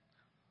 Amen.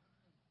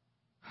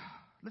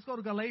 Let's go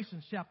to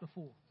Galatians chapter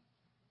 4.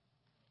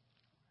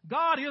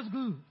 God is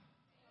good.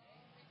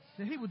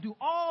 That he would do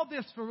all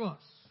this for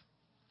us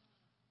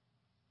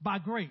by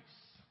grace.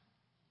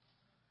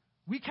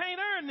 We can't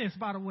earn this,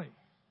 by the way.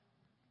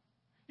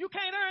 You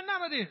can't earn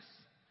none of this.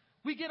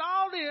 We get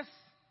all this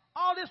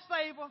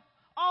favor,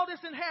 all this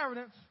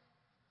inheritance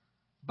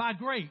by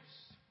grace.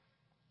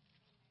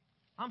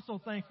 I'm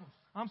so thankful.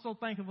 I'm so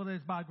thankful that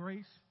it's by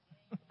grace.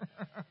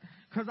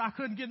 Because I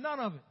couldn't get none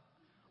of it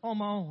on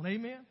my own.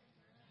 Amen.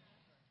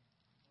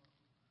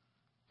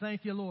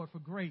 Thank you, Lord, for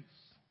grace.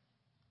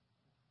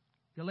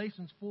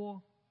 Galatians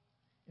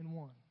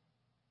 4:1.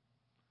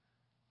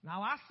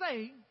 Now I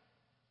say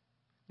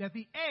that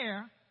the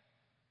heir,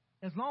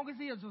 as long as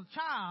he is a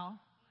child,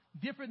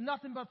 differeth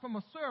nothing but from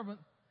a servant,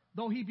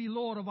 though he be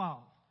Lord of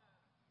all.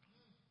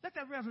 Let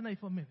that resonate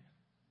for a minute.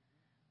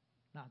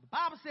 Now the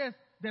Bible says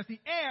that the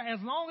heir,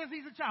 as long as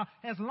he's a child,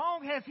 as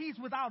long as he's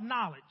without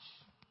knowledge,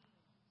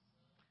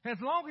 as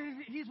long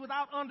as he's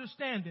without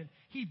understanding,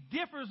 he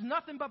differs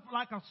nothing but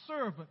like a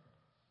servant,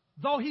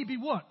 though he be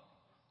what?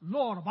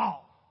 Lord of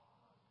all.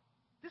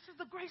 This is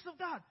the grace of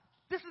God.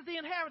 This is the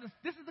inheritance.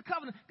 This is the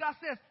covenant. God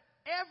says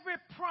every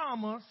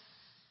promise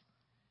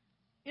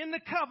in the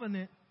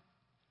covenant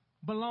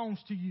belongs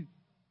to you.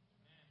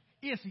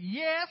 It's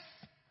yes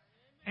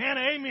and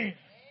amen.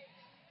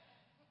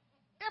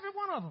 Every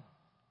one of them.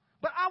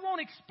 But I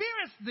won't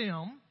experience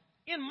them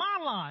in my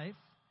life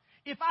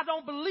if I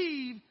don't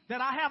believe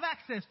that I have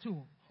access to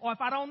them, or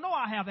if I don't know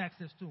I have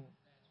access to them,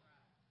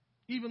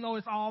 even though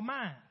it's all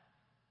mine.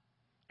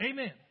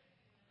 Amen.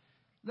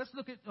 Let's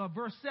look at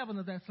verse 7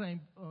 of that same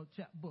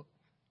book.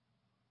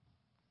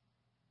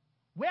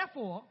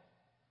 Wherefore,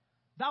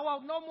 thou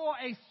art no more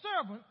a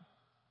servant,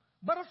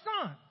 but a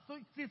son. So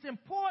it's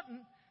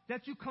important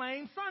that you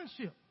claim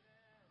sonship,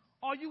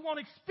 or you won't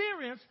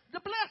experience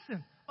the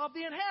blessing of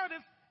the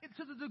inheritance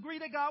to the degree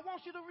that God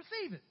wants you to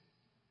receive it.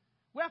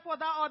 Wherefore,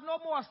 thou art no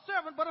more a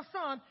servant, but a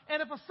son,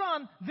 and if a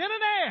son, then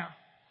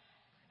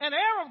an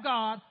heir of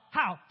God.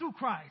 How? Through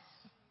Christ.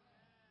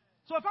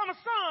 So if I'm a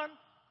son,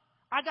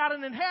 I got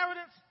an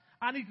inheritance.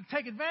 I need to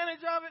take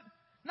advantage of it.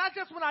 Not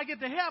just when I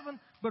get to heaven,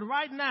 but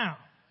right now.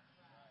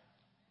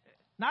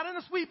 Not in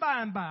the sweet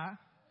by and by.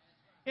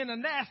 In the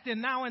nasty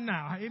now and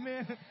now.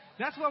 Amen.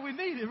 That's what we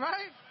need it,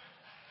 right?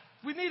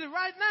 We need it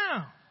right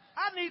now.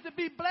 I need to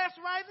be blessed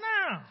right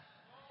now.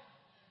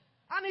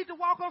 I need to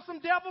walk on some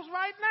devils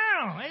right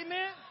now.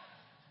 Amen.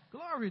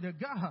 Glory to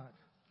God.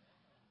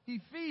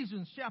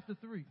 Ephesians chapter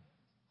 3.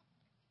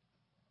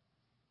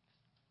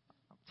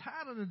 I'm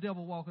tired of the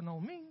devil walking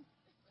on me.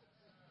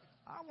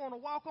 I want to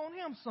walk on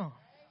him some.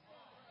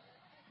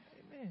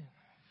 Amen.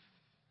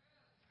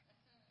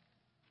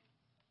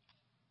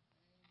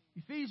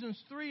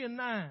 Ephesians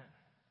 3:9.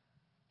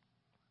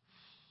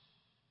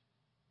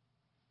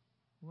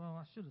 Well,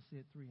 I should have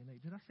said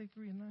 3:8. Did I say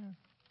 3:9?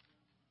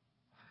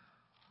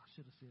 I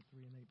should have said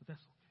 3:8, but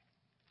that's okay.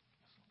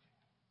 That's okay.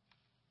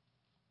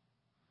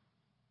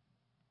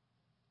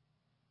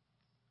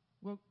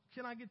 Well,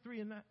 can I get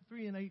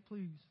 3:8,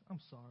 please? I'm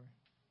sorry.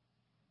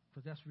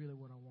 because that's really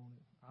what I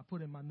wanted. I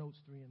put in my notes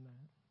 3 and 9.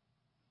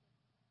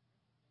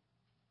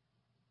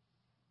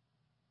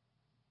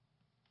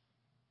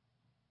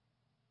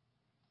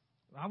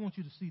 I want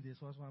you to see this.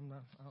 So that's why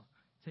I'll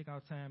take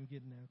our time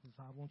getting there, because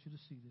I want you to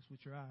see this with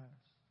your eyes.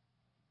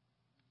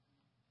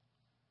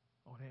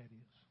 Oh, there it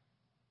is.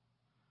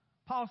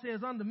 Paul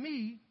says, unto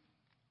me,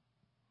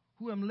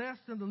 who am less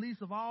than the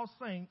least of all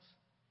saints,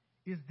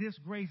 is this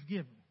grace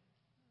given,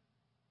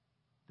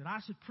 that I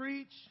should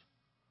preach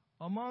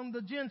among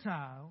the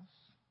Gentiles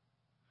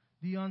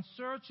the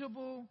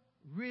unsearchable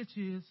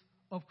riches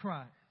of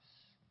Christ.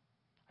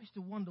 I used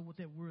to wonder what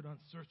that word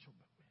unsearchable meant.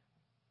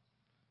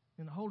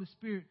 And the Holy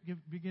Spirit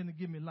began to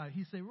give me light.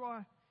 He said, Roy,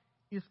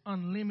 it's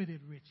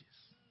unlimited riches.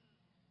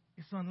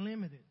 It's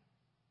unlimited.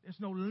 There's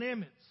no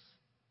limits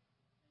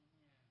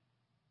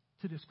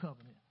to this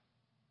covenant,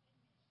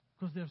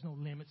 because there's no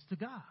limits to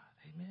God.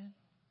 Amen.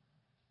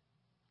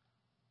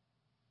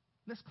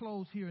 Let's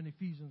close here in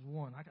Ephesians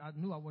 1. I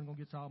knew I wasn't going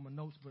to get to all my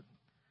notes, but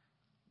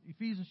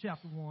Ephesians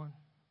chapter 1.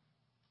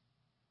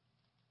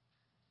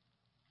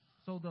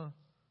 So the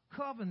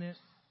covenant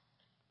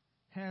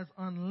has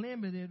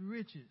unlimited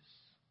riches.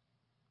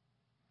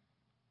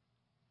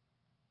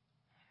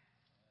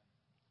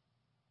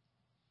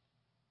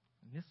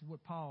 And this is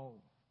what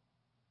Paul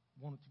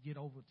wanted to get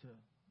over to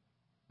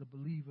the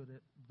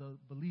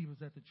believers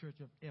at the church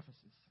of Ephesus.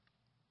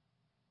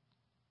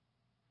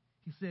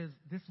 He says,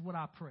 this is what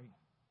I pray,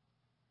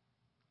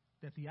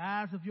 that the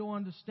eyes of your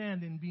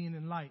understanding being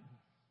enlightened,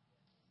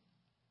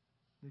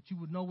 that you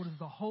would know what is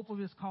the hope of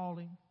his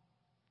calling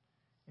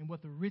and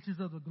what the riches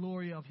of the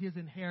glory of his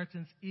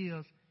inheritance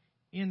is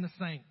in the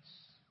saints.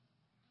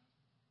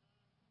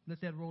 Let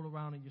that roll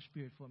around in your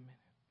spirit for a minute.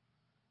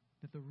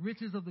 That the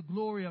riches of the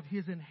glory of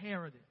his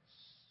inheritance,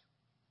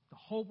 the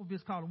hope of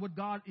his calling, what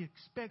God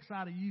expects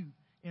out of you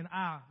and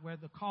I, where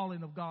the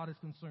calling of God is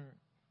concerned.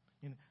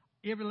 And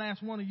every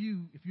last one of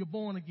you, if you're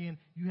born again,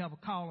 you have a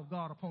call of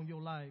God upon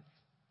your life.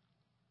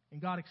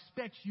 And God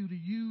expects you to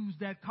use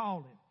that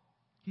calling.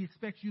 He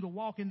expects you to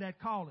walk in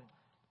that calling.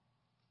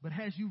 But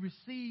as you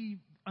receive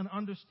an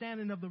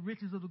understanding of the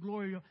riches of the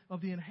glory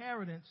of the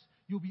inheritance,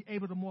 you'll be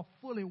able to more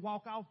fully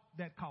walk out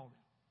that calling.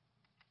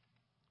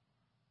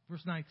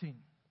 Verse 19.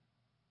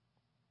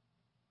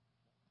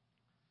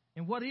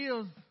 And what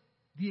is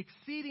the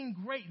exceeding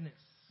greatness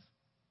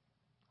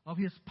of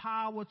his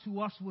power to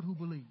usward who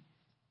believe,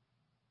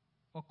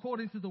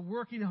 according to the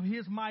working of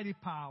his mighty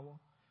power,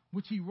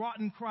 which he wrought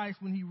in Christ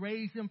when he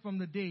raised him from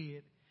the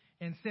dead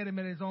and set him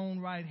at his own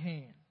right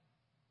hand.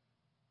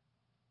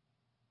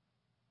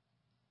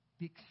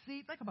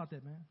 Think about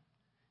that, man.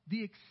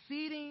 The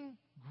exceeding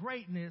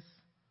greatness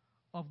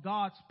of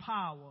God's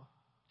power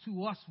to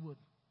usward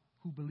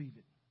who believe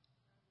it.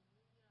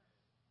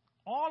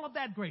 All of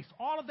that grace,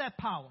 all of that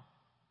power,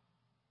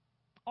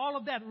 all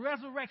of that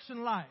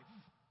resurrection life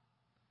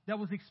that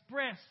was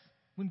expressed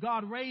when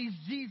God raised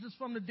Jesus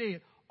from the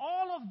dead,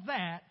 all of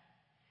that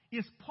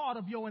is part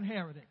of your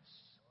inheritance.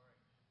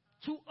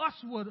 To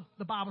usward,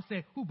 the Bible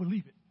said, who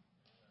believe it.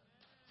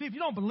 See, if you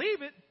don't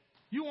believe it,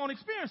 you won't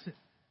experience it.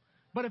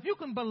 But if you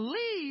can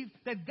believe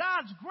that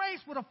God's grace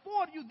would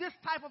afford you this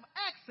type of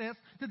access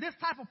to this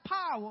type of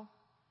power,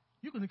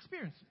 you can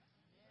experience it.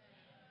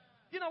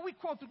 You know, we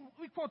quote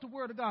the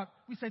word of God.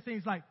 We say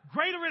things like,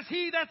 greater is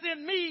he that's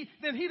in me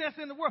than he that's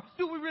in the world.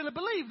 Do we really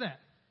believe that?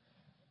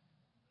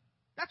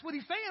 That's what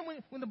he's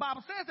saying when the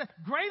Bible says that.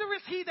 Greater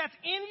is he that's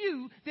in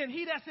you than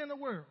he that's in the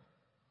world.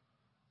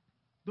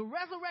 The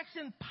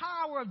resurrection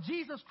power of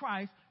Jesus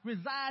Christ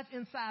resides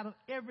inside of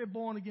every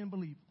born-again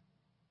believer.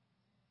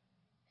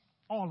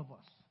 All of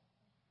us.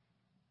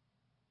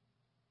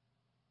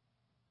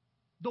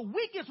 The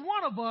weakest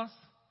one of us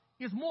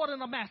is more than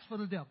a match for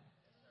the devil.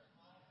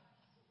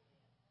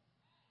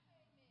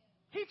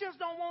 He just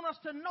don't want us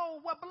to know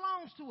what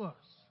belongs to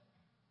us.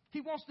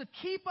 He wants to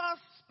keep us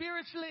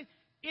spiritually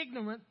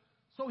ignorant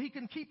so he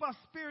can keep us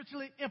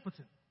spiritually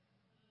impotent.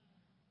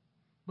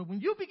 But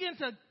when you begin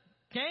to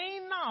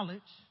gain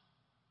knowledge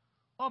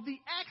of the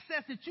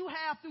access that you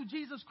have through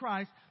Jesus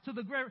Christ to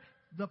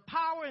the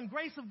power and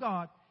grace of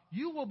God,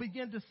 you will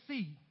begin to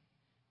see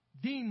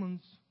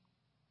demons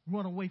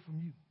run away from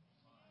you.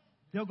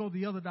 They'll go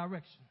the other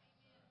direction.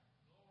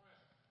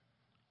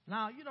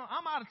 Now, you know,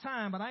 I'm out of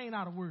time, but I ain't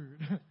out of word.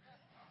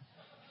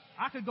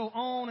 I could go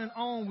on and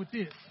on with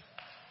this.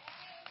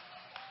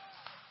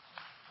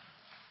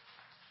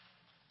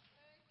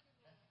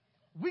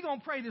 We're going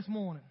to pray this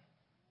morning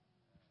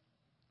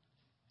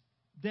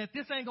that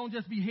this ain't going to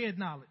just be head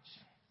knowledge,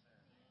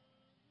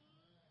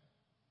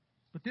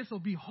 but this will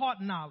be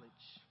heart knowledge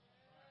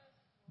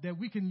that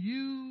we can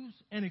use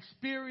and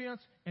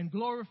experience and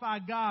glorify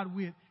God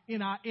with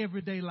in our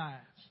everyday lives.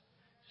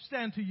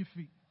 Stand to your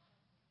feet.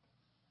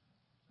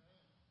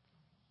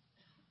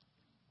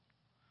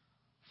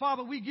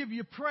 Father, we give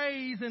you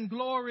praise and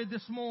glory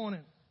this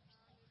morning.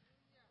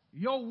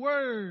 Your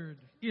word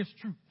is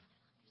truth.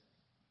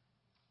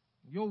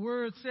 Your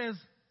word says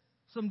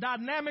some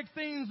dynamic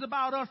things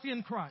about us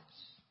in Christ.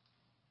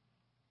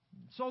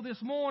 So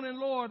this morning,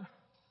 Lord,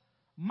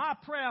 My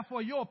prayer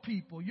for your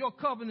people, your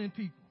covenant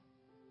people,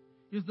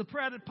 is the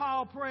prayer that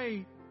Paul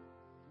prayed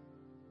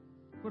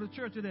for the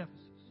church at Ephesus.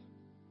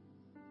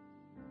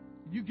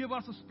 You give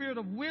us a spirit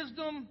of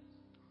wisdom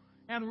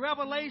and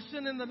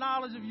revelation in the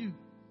knowledge of you.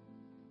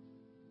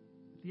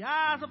 The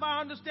eyes of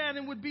our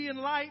understanding would be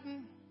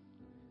enlightened.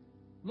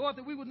 Lord,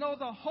 that we would know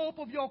the hope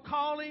of your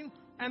calling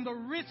and the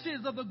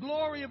riches of the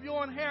glory of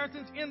your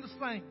inheritance in the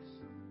saints.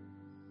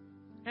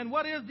 And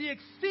what is the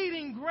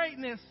exceeding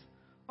greatness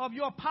of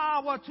your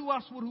power to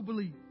us who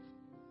believe.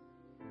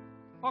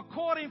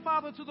 According,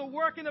 Father, to the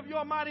working of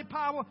your mighty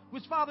power,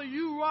 which, Father,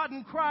 you wrought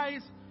in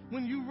Christ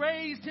when you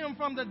raised him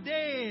from the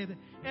dead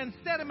and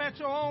set him at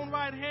your own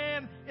right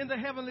hand in the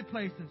heavenly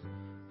places.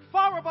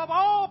 Far above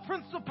all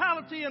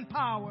principality and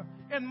power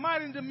and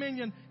might and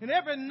dominion and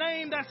every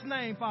name that's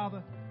named,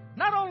 Father.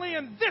 Not only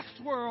in this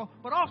world,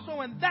 but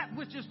also in that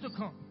which is to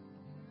come.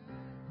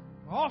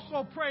 I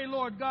also pray,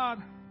 Lord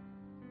God,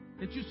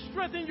 that you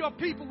strengthen your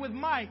people with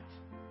might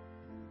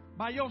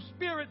by your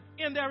Spirit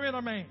in their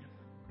inner man.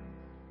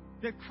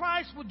 That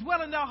Christ would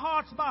dwell in their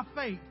hearts by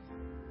faith.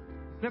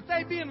 That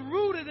they, being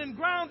rooted and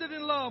grounded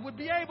in love, would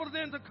be able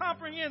then to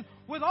comprehend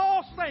with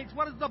all saints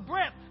what is the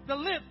breadth, the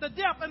length, the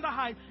depth, and the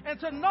height, and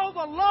to know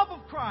the love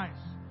of Christ,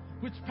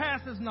 which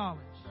passes knowledge.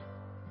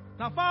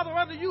 Now, Father,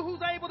 unto you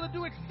who's able to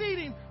do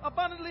exceeding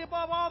abundantly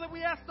above all that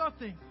we ask or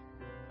think,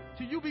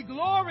 to you be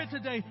glory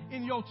today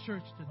in your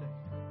church today.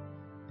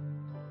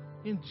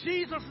 In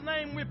Jesus'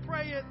 name we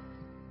pray it,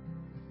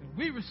 and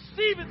we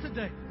receive it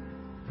today.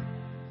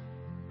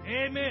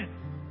 Amen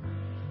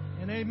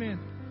and amen.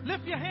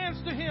 Lift your hands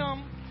to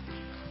him.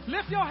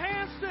 Lift your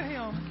hands to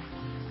him.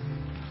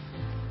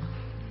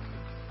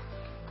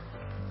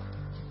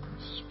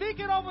 Speak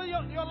it over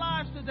your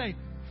lives today.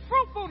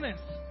 Fruitfulness,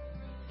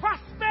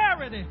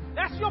 prosperity,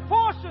 that's your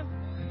portion.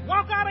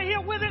 Walk out of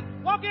here with it.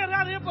 Walk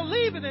out of here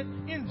believing it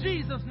in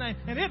Jesus' name,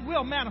 and it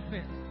will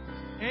manifest.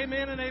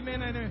 Amen and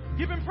amen and amen.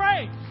 Give him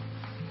praise.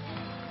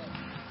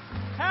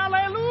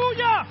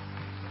 Hallelujah.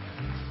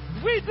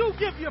 We do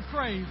give you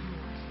praise.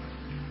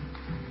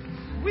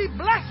 We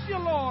bless you,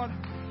 Lord.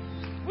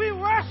 We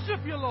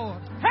worship you,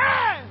 Lord.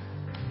 Hey!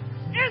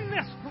 In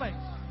this place,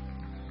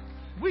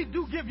 we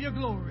do give you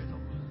glory,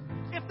 Lord.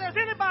 If there's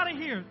anybody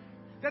here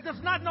that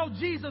does not know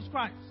Jesus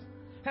Christ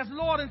as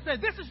Lord and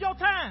Savior, this is your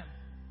time.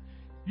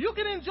 You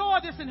can enjoy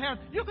this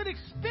inheritance. You can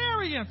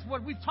experience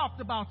what we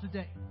talked about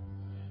today.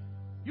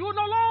 You will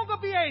no longer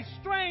be a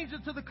stranger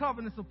to the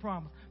covenants of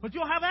promise, but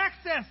you'll have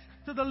access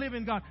to the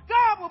living God.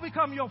 God will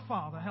become your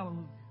Father.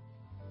 Hallelujah.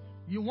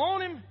 You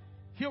want him,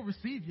 he'll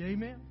receive you.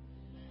 Amen.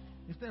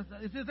 If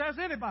there's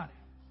anybody,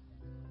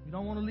 you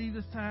don't want to leave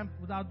this time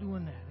without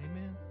doing that.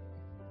 Amen.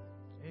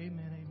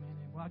 Amen.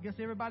 Amen. Well, I guess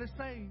everybody's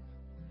saved.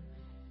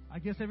 I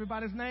guess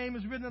everybody's name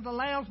is written in the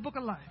Lamb's Book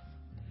of Life.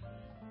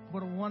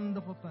 What a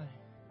wonderful thing.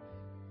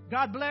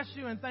 God bless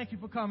you and thank you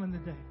for coming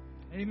today.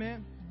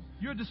 Amen.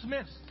 You're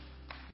dismissed.